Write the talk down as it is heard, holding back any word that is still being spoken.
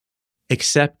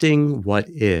accepting what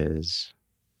is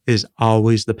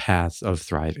always the path of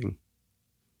thriving.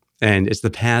 And it's the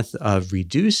path of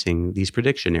reducing these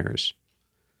prediction errors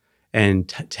and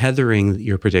tethering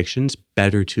your predictions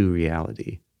better to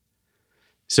reality.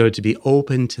 So to be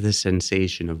open to the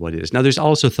sensation of what is. Now, there's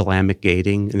also thalamic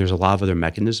gating, and there's a lot of other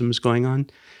mechanisms going on,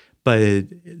 but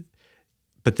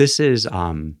this is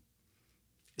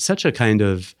such a kind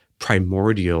of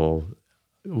primordial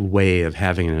way of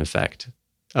having an effect,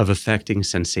 of affecting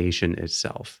sensation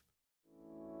itself.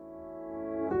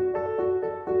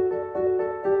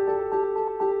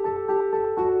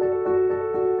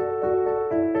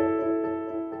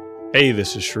 Hey,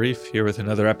 this is Sharif here with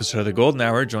another episode of The Golden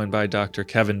Hour, joined by Dr.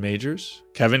 Kevin Majors.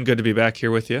 Kevin, good to be back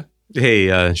here with you.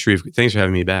 Hey, Sharif, thanks for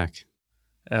having me back.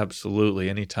 Absolutely,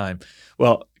 anytime.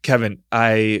 Well, Kevin,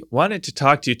 I wanted to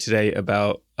talk to you today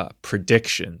about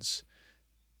predictions.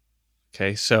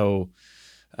 Okay, so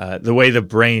the way the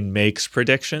brain makes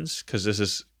predictions, because this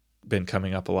has been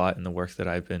coming up a lot in the work that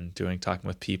I've been doing, talking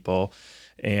with people.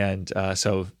 And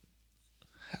so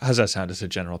how's that sound as a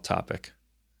general topic?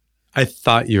 I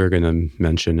thought you were going to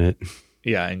mention it.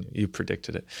 Yeah, and you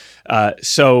predicted it.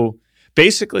 So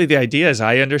basically the idea, as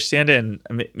I understand it,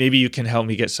 and maybe you can help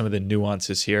me get some of the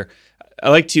nuances here. I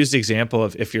like to use the example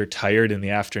of if you're tired in the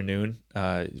afternoon.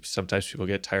 Sometimes people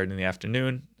get tired in the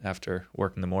afternoon after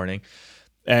work in the morning.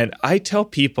 And I tell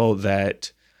people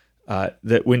that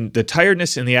when the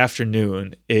tiredness in the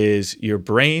afternoon is your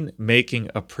brain making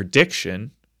a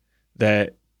prediction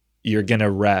that you're going to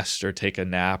rest or take a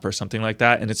nap or something like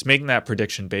that. And it's making that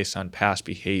prediction based on past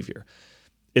behavior.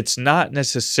 It's not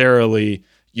necessarily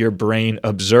your brain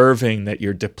observing that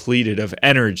you're depleted of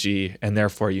energy and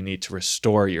therefore you need to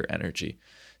restore your energy.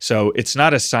 So it's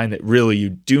not a sign that really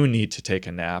you do need to take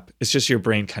a nap. It's just your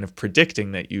brain kind of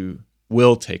predicting that you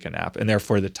will take a nap, and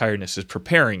therefore the tiredness is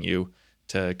preparing you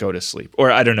to go to sleep. Or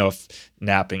I don't know if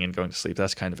napping and going to sleep,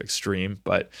 that's kind of extreme,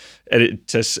 but it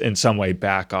just in some way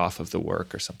back off of the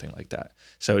work or something like that.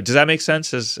 So does that make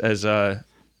sense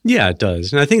Yeah, it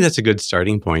does. And I think that's a good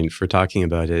starting point for talking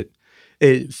about it.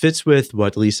 It fits with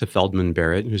what Lisa Feldman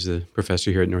Barrett, who's a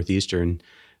professor here at Northeastern,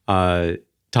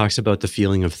 talks about the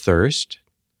feeling of thirst.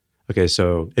 Okay,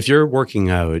 so if you're working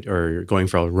out or you're going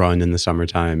for a run in the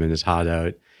summertime and it's hot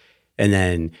out, and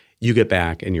then you get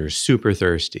back and you're super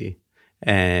thirsty,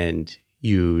 and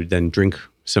you then drink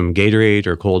some Gatorade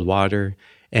or cold water,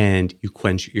 and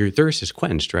your thirst is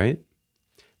quenched, right?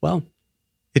 Well,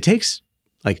 it takes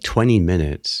like 20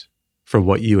 minutes for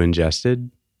what you ingested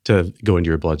to go into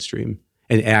your bloodstream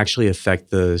and actually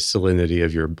affect the salinity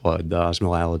of your blood, the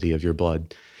osmolality of your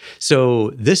blood.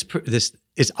 So this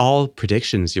is all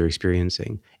predictions you're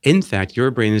experiencing. In fact,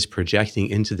 your brain is projecting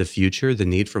into the future the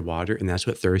need for water, and that's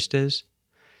what thirst is.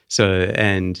 So,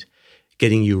 and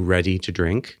getting you ready to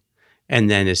drink. And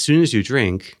then as soon as you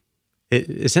drink, it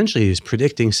essentially is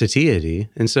predicting satiety.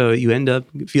 And so you end up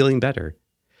feeling better,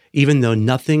 even though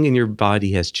nothing in your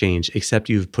body has changed except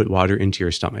you've put water into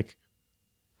your stomach.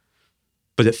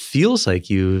 But it feels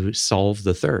like you solve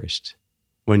the thirst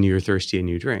when you're thirsty and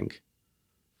you drink.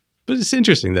 But it's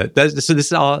interesting so this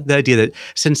is all the idea that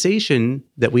sensation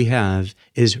that we have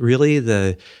is really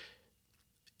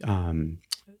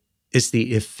it's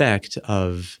the effect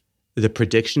of the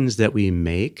predictions that we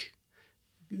make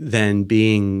then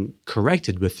being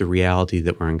corrected with the reality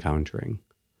that we're encountering.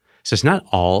 So it's not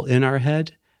all in our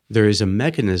head. There is a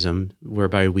mechanism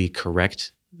whereby we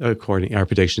correct our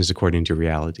predictions according to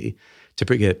reality to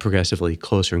get progressively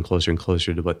closer and closer and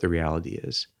closer to what the reality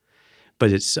is.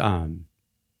 But it's,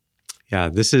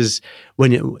 this is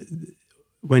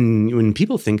when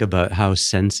people think about how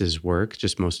senses work,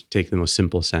 just take the most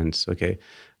simple sense, okay?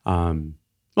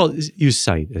 Use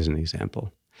sight as an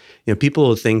example. People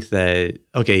will think that,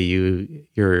 okay,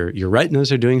 your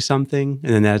retinas are doing something,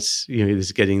 and then that's,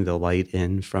 just getting the light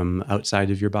in from outside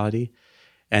of your body.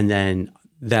 And then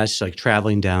that's like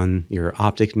traveling down your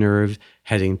optic nerve,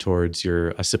 heading towards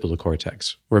your occipital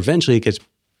cortex, where eventually it gets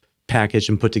packaged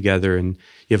and put together, and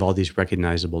you have all these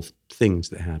recognizable things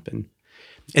that happen.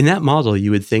 In that model,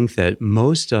 you would think that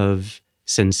most of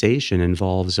sensation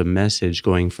involves a message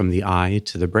going from the eye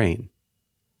to the brain.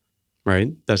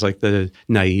 Right? That's like the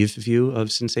naive view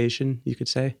of sensation, you could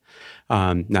say.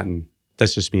 That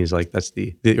just means like that's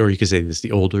or you could say that's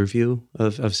the older view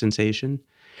of sensation.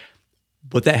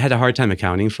 What that had a hard time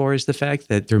accounting for is the fact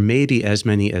that there may be as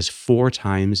many as 4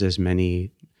 times as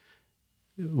many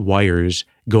wires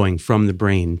going from the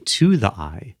brain to the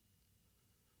eye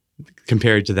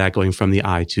compared to that going from the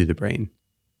eye to the brain.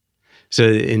 So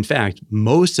in fact,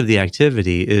 most of the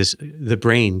activity is the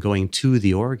brain going to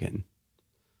the organ.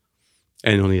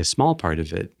 And only a small part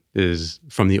of it is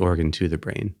from the organ to the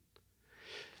brain.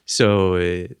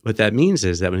 So what that means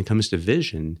is that when it comes to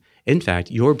vision, in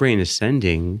fact, your brain is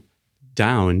sending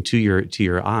down to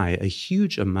your eye a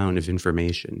huge amount of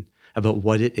information about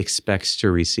what it expects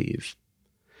to receive.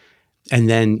 And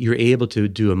then you're able to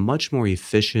do a much more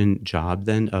efficient job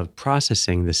then of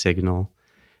processing the signal.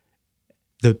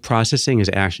 The processing is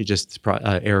actually just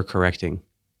error correcting,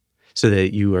 so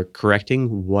that you are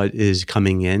correcting what is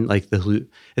coming in. Like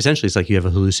essentially, it's like you have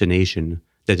a hallucination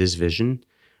that is vision,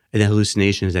 and that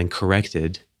hallucination is then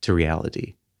corrected to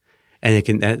reality. And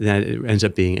that ends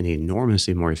up being an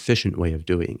enormously more efficient way of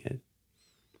doing it.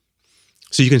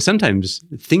 So you can sometimes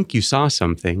think you saw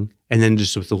something, and then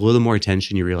just with a little more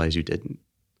attention, you realize you didn't.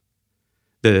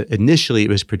 Initially, it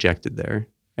was projected there,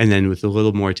 and then with a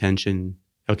little more attention,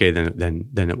 okay,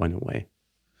 then it went away.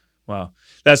 Wow,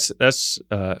 that's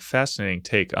a fascinating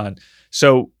take on.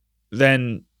 So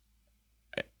then,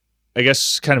 I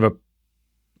guess kind of a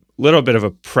little bit of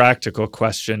a practical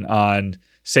question on,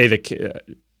 say,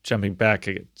 jumping back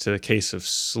to the case of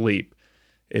sleep,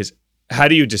 is how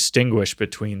do you distinguish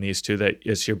between these two? That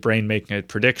is your brain making a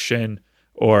prediction,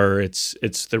 or it's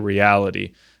the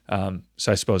reality?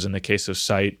 So I suppose in the case of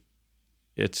sight,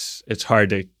 it's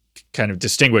hard to kind of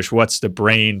distinguish what's the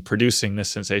brain producing this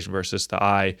sensation versus the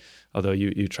eye, although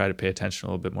you try to pay attention a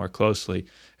little bit more closely.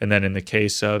 And then in the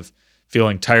case of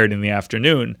feeling tired in the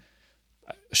afternoon,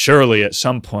 surely at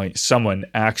some point someone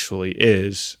actually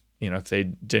is, if they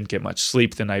didn't get much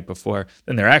sleep the night before,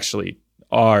 then they're actually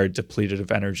are depleted of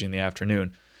energy in the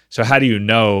afternoon. So how do you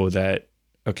know that,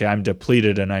 okay, I'm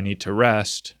depleted and I need to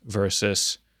rest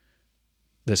versus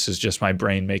this is just my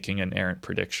brain making an errant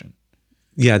prediction?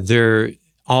 Yeah, there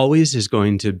always is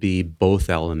going to be both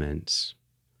elements.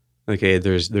 Okay,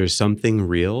 there's something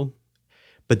real,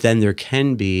 but then there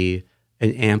can be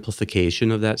an amplification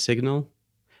of that signal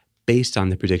based on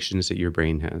the predictions that your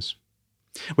brain has.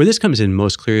 Where this comes in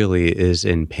most clearly is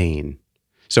in pain.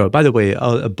 So, by the way,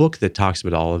 a book that talks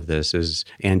about all of this is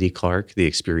Andy Clark, The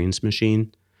Experience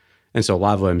Machine. And so a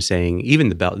lot of what I'm saying, even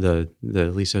the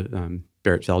Lisa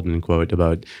Barrett Feldman quote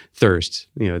about thirst,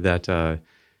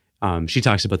 she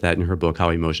talks about that in her book, How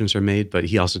Emotions Are Made, but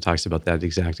he also talks about that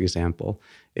exact example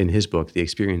in his book, The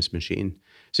Experience Machine.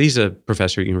 So he's a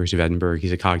professor at University of Edinburgh.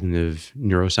 He's a cognitive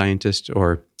neuroscientist,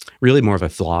 or really more of a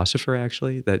philosopher,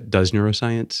 actually, that does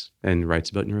neuroscience and writes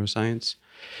about neuroscience.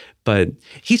 But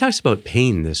he talks about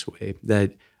pain this way,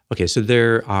 that, okay, so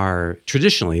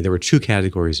traditionally, there were two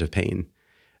categories of pain.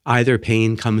 Either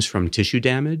pain comes from tissue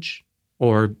damage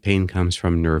or pain comes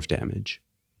from nerve damage.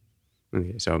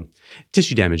 Okay, so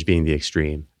tissue damage being the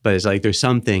extreme, but it's like there's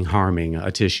something harming a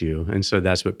tissue, and so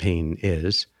that's what pain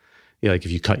is. Like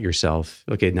if you cut yourself,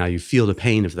 okay, now you feel the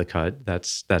pain of the cut.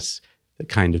 That's the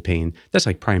kind of pain. That's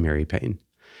like primary pain.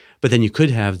 But then you could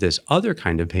have this other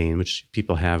kind of pain, which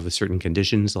people have with certain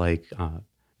conditions, like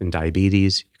in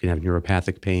diabetes. You can have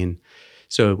neuropathic pain,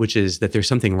 which is that there's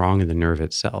something wrong in the nerve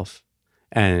itself,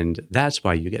 and that's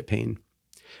why you get pain.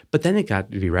 But then it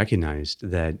got to be recognized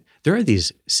that there are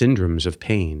these syndromes of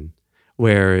pain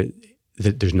where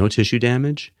there's no tissue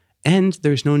damage and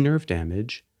there's no nerve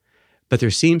damage, but there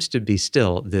seems to be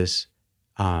still this,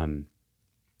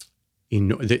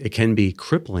 it can be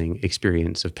crippling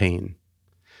experience of pain.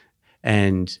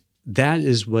 And that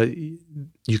is what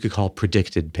you could call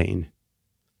predicted pain.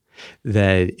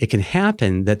 That it can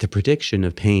happen that the prediction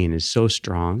of pain is so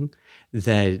strong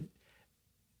that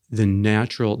the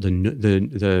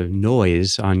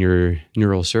noise on your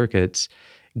neural circuits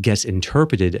gets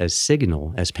interpreted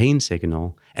as pain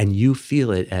signal, and you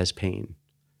feel it as pain.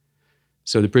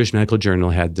 So the British Medical Journal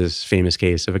had this famous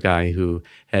case of a guy who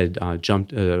had a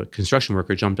construction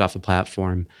worker jumped off a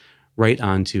platform right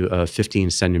onto a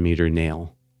 15-centimeter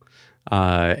nail,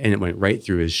 and it went right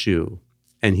through his shoe.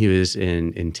 And he was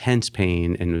in intense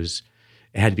pain and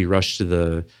had to be rushed to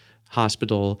the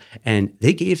hospital. And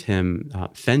they gave him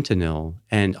fentanyl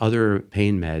and other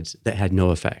pain meds that had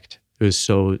no effect. It was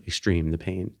so extreme, the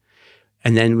pain.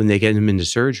 And then when they get him into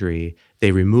surgery,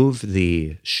 they remove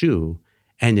the shoe.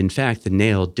 And in fact, the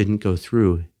nail didn't go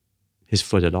through his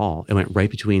foot at all. It went right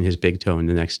between his big toe and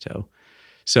the next toe.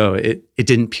 So it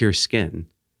didn't pierce skin.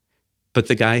 But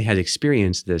the guy had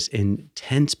experienced this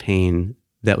intense pain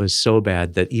that was so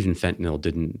bad that even fentanyl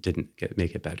didn't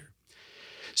make it better.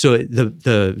 So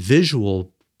the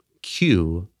visual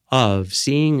cue of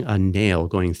seeing a nail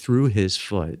going through his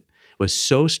foot was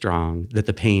so strong that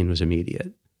the pain was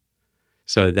immediate.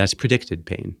 So that's predicted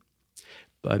pain.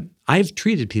 But I've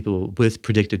treated people with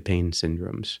predicted pain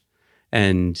syndromes,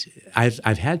 and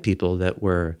I've had people that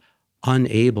were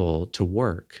unable to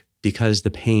work because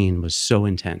the pain was so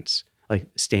intense. like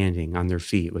standing on their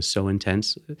feet was so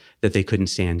intense that they couldn't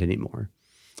stand anymore,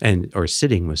 or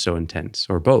sitting was so intense,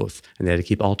 or both, and they had to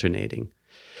keep alternating.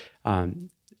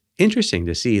 Interesting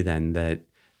to see then that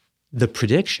the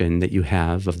prediction that you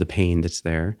have of the pain that's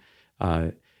there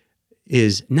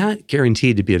is not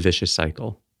guaranteed to be a vicious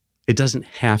cycle. It doesn't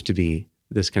have to be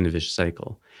this kind of vicious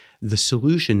cycle. The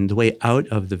solution, the way out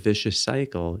of the vicious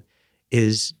cycle,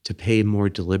 is to pay more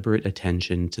deliberate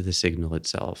attention to the signal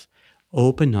itself.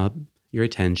 Open up your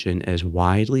attention as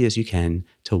widely as you can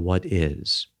to what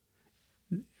is,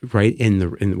 right in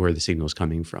where the signal is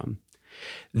coming from.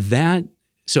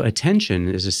 So attention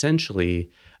is essentially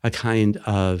a kind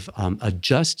of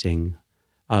adjusting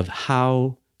of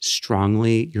how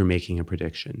strongly you're making a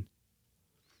prediction.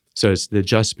 So it's the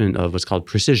adjustment of what's called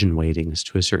precision weightings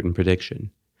to a certain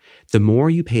prediction. The more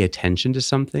you pay attention to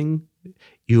something,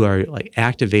 you are like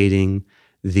activating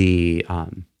the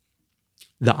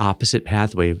opposite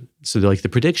pathway. So like the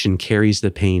prediction carries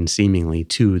the pain seemingly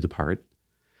to the part,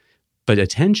 but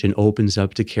attention opens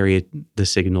up to carry the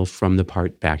signal from the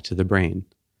part back to the brain.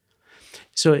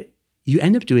 So you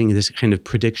end up doing this kind of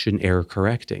prediction error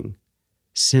correcting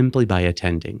simply by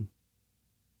attending.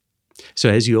 So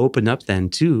as you open up then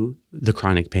to the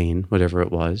chronic pain, whatever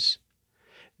it was,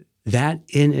 that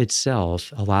in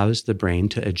itself allows the brain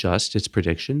to adjust its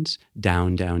predictions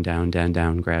down, down, down, down,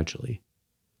 down gradually.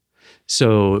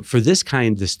 So for this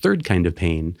third kind of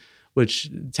pain, which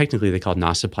technically they call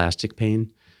nosoplastic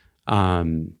pain,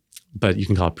 but you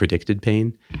can call it predicted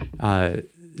pain.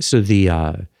 So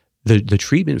the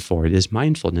treatment for it is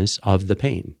mindfulness of the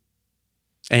pain.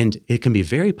 And it can be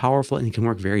very powerful and it can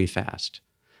work very fast.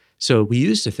 So we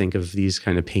used to think of these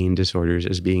kind of pain disorders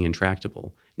as being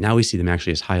intractable. Now we see them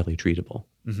actually as highly treatable.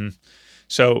 Mm-hmm.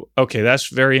 So, okay, that's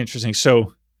very interesting.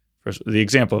 So the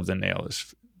example of the nail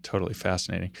is totally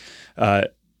fascinating.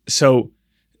 So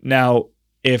now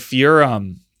if you're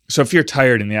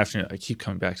tired in the afternoon, I keep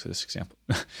coming back to this example.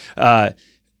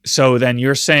 So then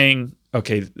you're saying,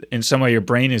 okay, in some way your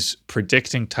brain is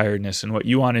predicting tiredness, and what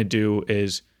you want to do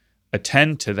is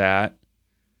attend to that,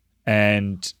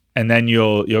 and then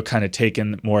you'll kind of take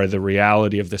in more of the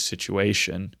reality of the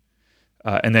situation,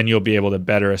 and then you'll be able to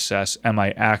better assess, am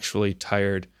I actually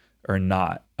tired or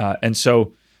not? And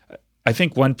so I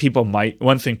think one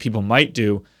thing people might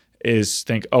do is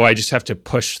think, oh, I just have to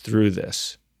push through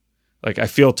this. Like I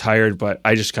feel tired, but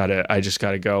I just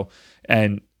gotta go.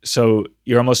 And so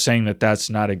you're almost saying that that's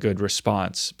not a good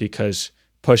response, because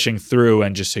pushing through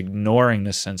and just ignoring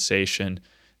the sensation,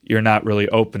 you're not really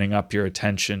opening up your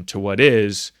attention to what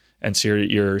is. And so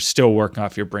you're still working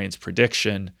off your brain's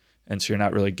prediction. And so you're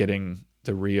not really getting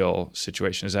the real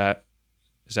situation. Is that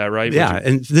right? Yeah.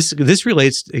 And this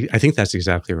relates, I think that's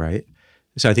exactly right.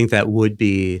 So I think that would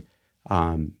be,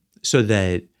 so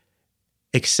that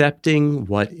accepting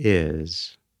what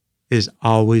is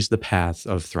always the path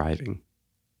of thriving.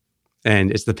 And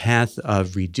it's the path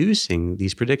of reducing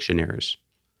these prediction errors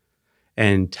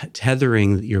and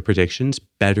tethering your predictions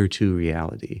better to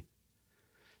reality.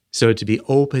 So to be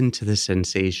open to the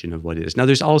sensation of what is. Now,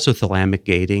 there's also thalamic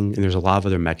gating, and there's a lot of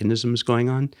other mechanisms going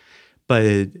on,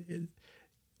 but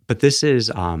this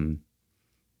is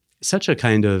such a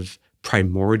kind of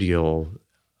primordial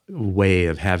way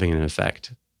of having an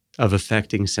effect, of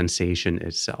affecting sensation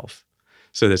itself.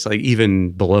 So that's like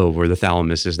even below where the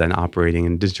thalamus is then operating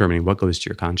and determining what goes to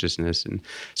your consciousness. And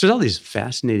so there's all these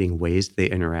fascinating ways they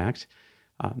interact.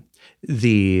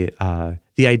 The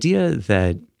idea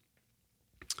that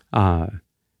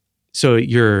so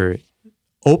you're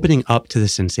opening up to the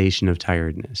sensation of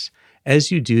tiredness.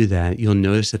 As you do that, you'll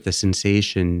notice that the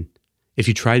sensation, if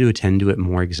you try to attend to it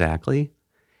more exactly,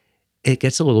 it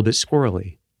gets a little bit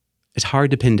squirrely. It's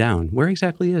hard to pin down. Where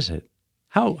exactly is it?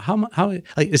 How like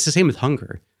it's the same with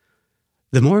hunger.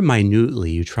 The more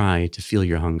minutely you try to feel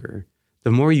your hunger,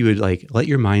 the more you would like let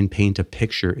your mind paint a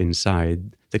picture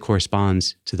inside that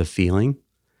corresponds to the feeling,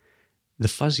 the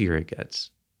fuzzier it gets.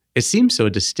 It seems so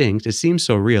distinct, it seems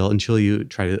so real until you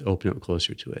try to open up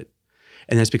closer to it.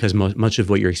 And that's because much of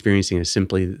what you're experiencing is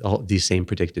simply all these same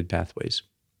predicted pathways.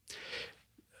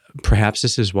 Perhaps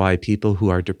this is why people who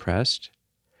are depressed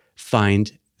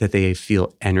find that they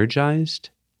feel energized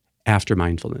after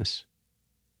mindfulness.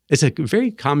 It's a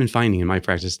very common finding in my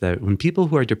practice that when people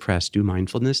who are depressed do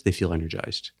mindfulness, they feel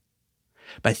energized.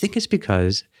 But I think it's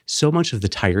because so much of the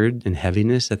tired and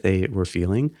heaviness that they were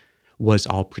feeling was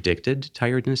all predicted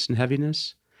tiredness and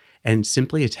heaviness. And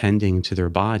simply attending to their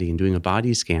body and doing a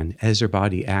body scan as their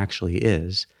body actually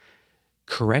is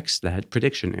corrects that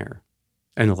prediction error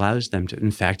and allows them to, in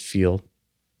fact, feel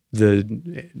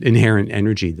the inherent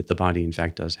energy that the body in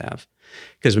fact does have.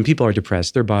 Because when people are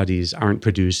depressed, their bodies aren't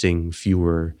producing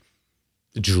fewer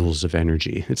joules of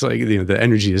energy. It's like, the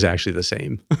energy is actually the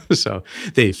same. So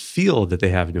they feel that they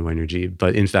have no energy,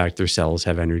 but in fact, their cells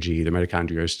have energy. Their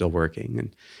mitochondria are still working.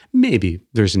 And maybe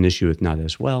there's an issue with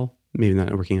maybe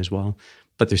not working as well,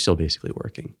 but they're still basically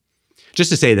working. Just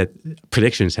to say that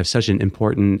predictions have such an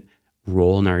important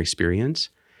role in our experience,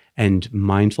 and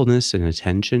mindfulness and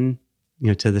attention,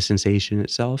 to the sensation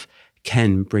itself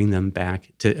can bring them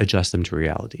back to adjust them to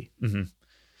reality. Mm-hmm.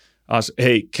 Awesome.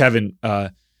 Hey, Kevin,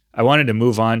 I wanted to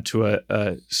move on to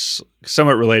a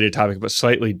somewhat related topic, but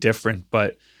slightly different.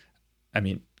 But I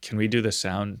mean, can we do the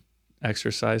sound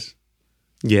exercise?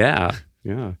 Yeah.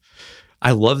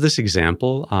 I love this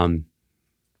example,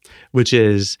 which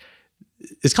is,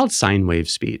 it's called sine wave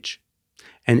speech.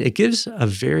 And it gives a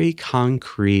very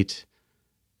concrete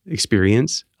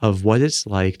experience of what it's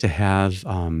like to have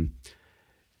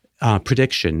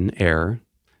prediction error.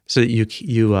 So that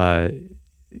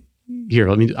here,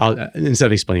 instead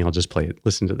of explaining, I'll just play it.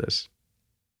 Listen to this.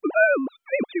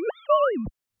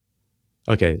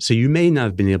 Okay, so you may not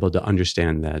have been able to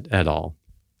understand that at all.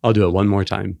 I'll do it one more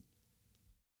time.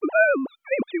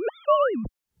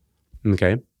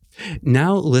 Okay.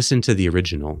 Now listen to the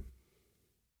original.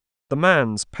 The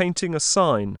man's painting a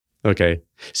sign. Okay.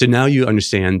 So now you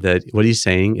understand that what he's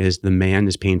saying is the man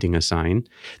is painting a sign.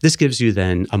 This gives you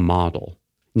then a model.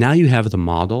 Now you have the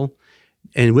model.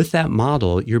 And with that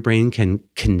model, your brain can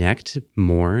connect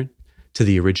more to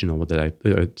the original to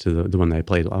the one that I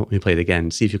played. Let me play it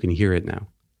again. See if you can hear it now.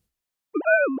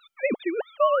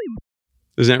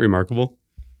 Isn't that remarkable?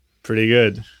 Pretty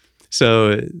good.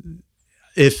 So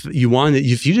if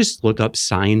you just look up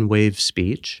sine wave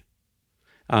speech,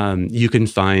 you can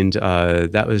find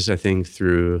that was, I think,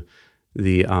 through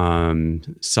the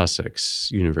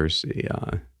Sussex University.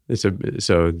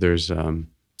 There's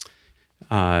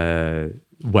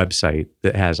website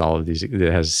that has all of these.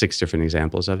 That has 6 different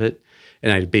examples of it,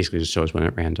 and I basically just chose one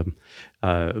at random.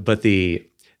 But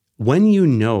when you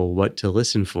know what to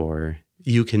listen for,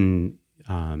 you can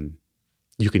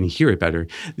hear it better.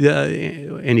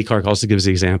 Andy Clark also gives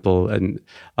the example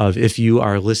of if you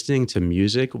are listening to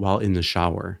music while in the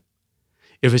shower.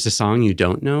 If it's a song you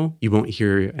don't know, you won't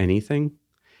hear anything,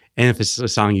 and if it's a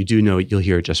song you do know, you'll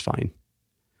hear it just fine.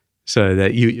 So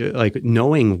that you like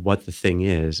knowing what the thing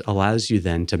is allows you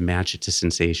then to match it to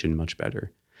sensation much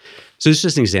better. So it's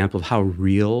just an example of how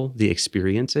real the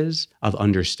experience is of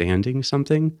understanding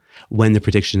something when the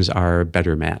predictions are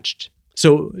better matched.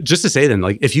 So just to say then,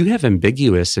 like if you have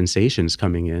ambiguous sensations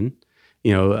coming in,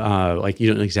 like you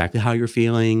don't know exactly how you're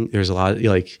feeling, there's a lot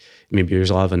maybe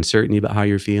there's a lot of uncertainty about how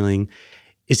you're feeling,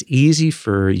 it's easy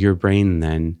for your brain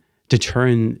then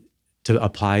to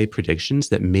apply predictions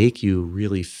that make you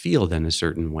really feel then a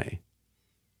certain way.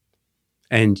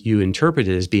 And you interpret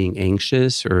it as being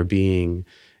anxious or being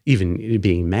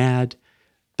mad.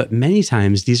 But many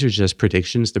times these are just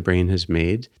predictions the brain has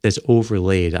made that's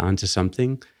overlaid onto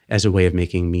something as a way of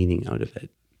making meaning out of it.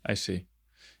 I see.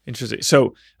 Interesting.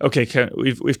 So, okay,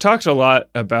 we've talked a lot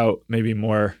about maybe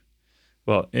more,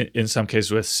 well, in some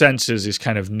cases with senses, these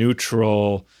kind of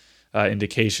neutral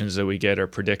indications that we get are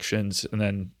predictions. And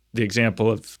then the example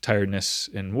of tiredness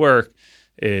in work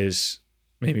is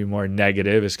maybe more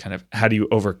negative, is kind of how do you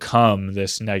overcome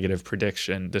this negative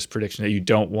prediction, this prediction that you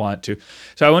don't want to.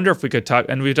 So I wonder if we could talk,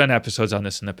 and we've done episodes on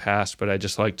this in the past, but I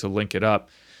just like to link it up,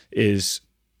 is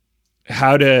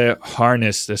how to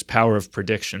harness this power of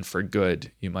prediction for good,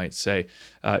 you might say.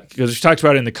 Because we've talked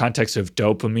about it in the context of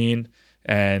dopamine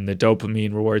and the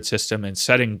dopamine reward system and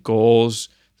setting goals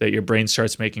that your brain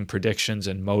starts making predictions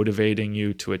and motivating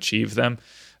you to achieve them.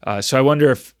 So I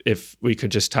wonder if we could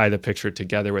just tie the picture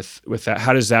together with that.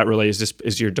 How does that relate?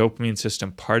 Is your dopamine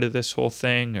system part of this whole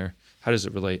thing, or how does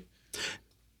it relate?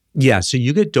 Yeah, so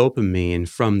you get dopamine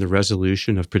from the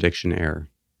resolution of prediction error.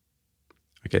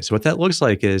 Okay, so what that looks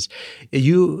like is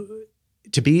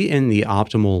to be in the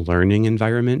optimal learning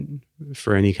environment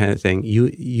for any kind of thing,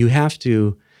 you have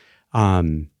to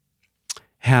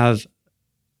have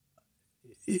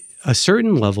a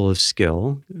certain level of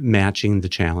skill matching the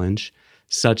challenge,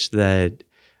 such that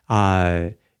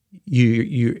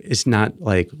it's not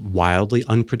like wildly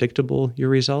unpredictable, your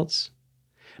results.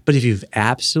 But if you've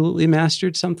absolutely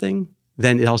mastered something,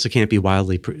 then it also can't be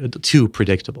wildly too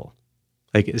predictable.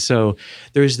 Like, so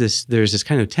there's this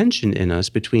kind of tension in us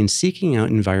between seeking out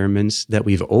environments that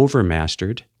we've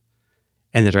overmastered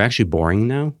and that are actually boring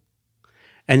now,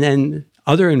 and then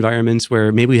other environments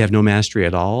where maybe we have no mastery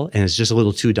at all and it's just a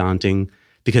little too daunting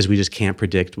because we just can't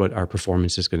predict what our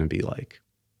performance is going to be like.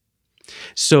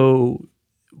 So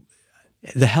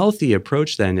The healthy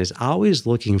approach then is always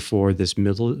looking for this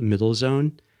middle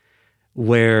zone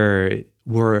where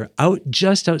we're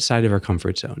just outside of our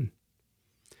comfort zone.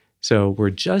 So we're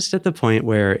just at the point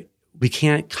where we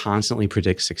can't constantly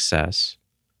predict success,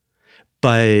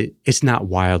 but it's not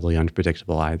wildly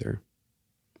unpredictable either.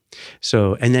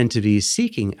 So, and then to be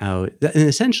seeking out, and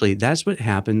essentially that's what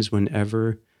happens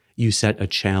whenever you set a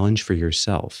challenge for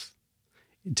yourself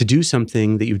to do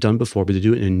something that you've done before, but to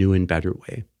do it in a new and better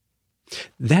way.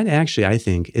 That actually, I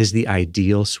think, is the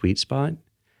ideal sweet spot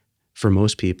for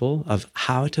most people of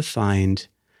how to find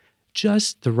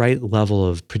just the right level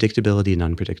of predictability and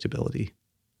unpredictability.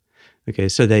 Okay,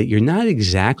 so that you're not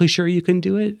exactly sure you can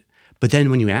do it, but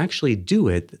then when you actually do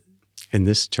it, in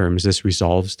this terms, this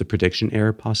resolves the prediction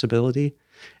error possibility,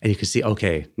 and you can see,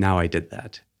 okay, now I did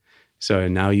that. So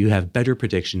now you have better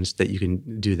predictions that you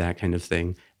can do that kind of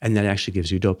thing, and that actually gives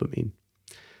you dopamine.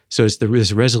 So it's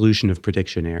this resolution of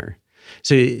prediction error.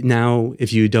 So now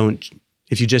if you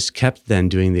just kept then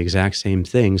doing the exact same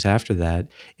things after that,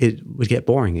 it would get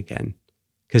boring again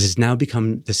because it's now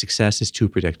become the success is too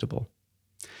predictable.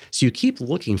 So you keep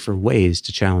looking for ways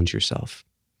to challenge yourself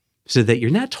so that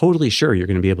you're not totally sure you're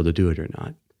going to be able to do it or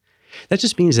not. That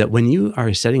just means that when you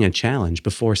are setting a challenge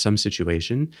before some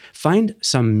situation, find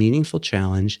some meaningful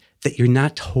challenge that you're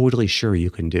not totally sure you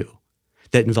can do,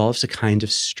 that involves a kind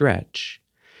of stretch.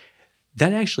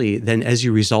 That actually, then as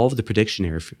you resolve the prediction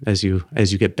error, as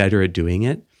you get better at doing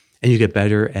it, and you get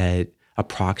better at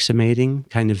approximating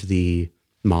kind of the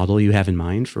model you have in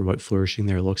mind for what flourishing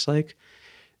there looks like,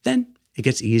 then it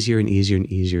gets easier and easier and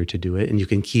easier to do it, and you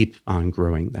can keep on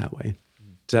growing that way.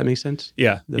 Does that make sense?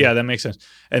 Yeah, that makes sense.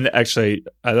 And actually,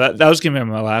 that was going to be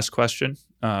my last question,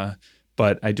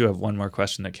 but I do have one more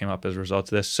question that came up as a result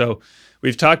of this. So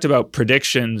we've talked about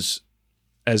predictions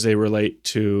as they relate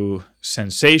to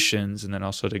sensations and then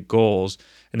also to goals.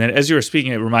 And then as you were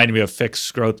speaking, it reminded me of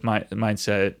fixed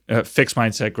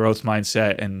mindset, growth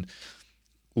mindset, and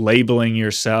labeling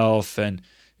yourself. And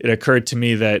it occurred to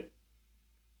me that,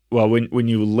 well, when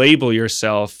you label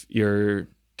yourself, your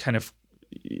brain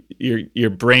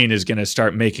is going to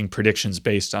start making predictions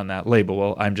based on that label.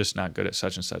 Well, I'm just not good at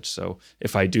such and such, so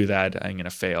if I do that, I'm going to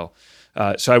fail.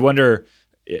 So I wonder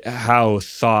how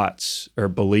thoughts or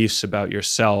beliefs about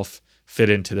yourself fit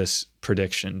into this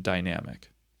prediction dynamic.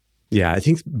 Yeah, I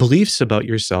think beliefs about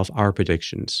yourself are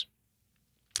predictions.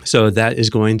 So that is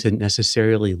going to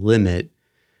necessarily limit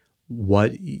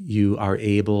what you are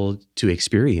able to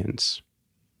experience.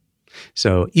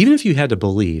 So even if you had a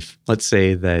belief, let's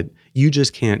say that you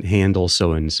just can't handle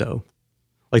so-and-so,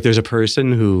 like there's a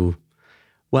person who,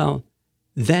 well,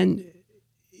 then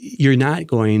you're not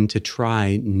going to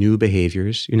try new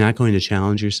behaviors. You're not going to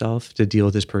challenge yourself to deal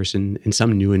with this person in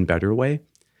some new and better way.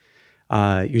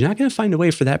 You're not going to find a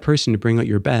way for that person to bring out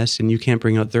your best, and you can't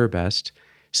bring out their best.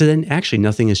 So then actually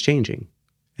nothing is changing.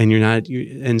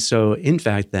 And so in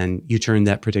fact, then you turn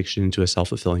that prediction into a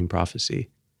self-fulfilling prophecy.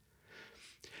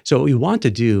 So what we want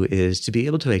to do is to be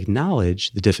able to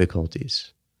acknowledge the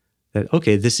difficulties. That,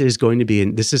 okay, this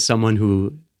is someone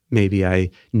who maybe I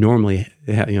normally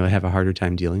have a harder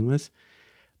time dealing with,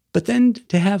 but then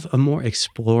to have a more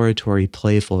exploratory,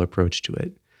 playful approach to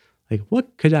it. Like,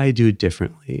 what could I do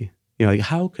differently? Like,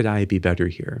 how could I be better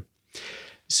here?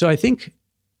 So I think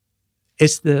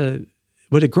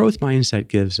what a growth mindset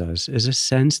gives us is a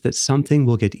sense that something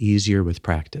will get easier with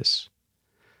practice.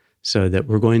 So that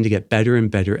we're going to get better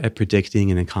and better at predicting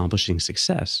and accomplishing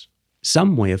success,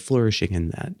 some way of flourishing in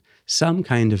that, some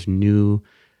kind of new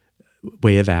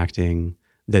way of acting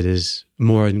that is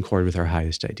more in accord with our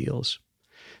highest ideals.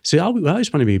 So we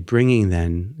always want to be bringing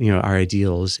then, our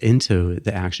ideals into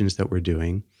the actions that we're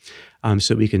doing,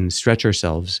 so we can stretch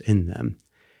ourselves in them.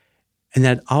 And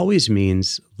that always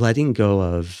means letting go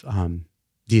of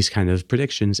these kind of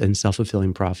predictions and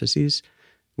self-fulfilling prophecies.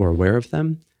 We're aware of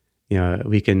them.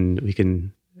 We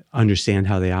can understand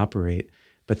how they operate,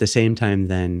 but at the same time,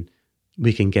 then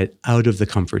we can get out of the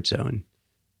comfort zone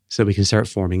so we can start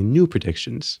forming new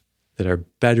predictions that are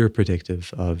better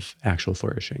predictive of actual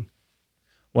flourishing.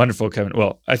 Wonderful, Kevin.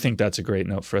 Well, I think that's a great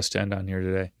note for us to end on here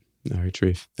today. All right,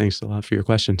 Sharif. Thanks a lot for your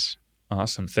questions.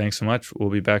 Awesome. Thanks so much. We'll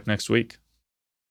be back next week.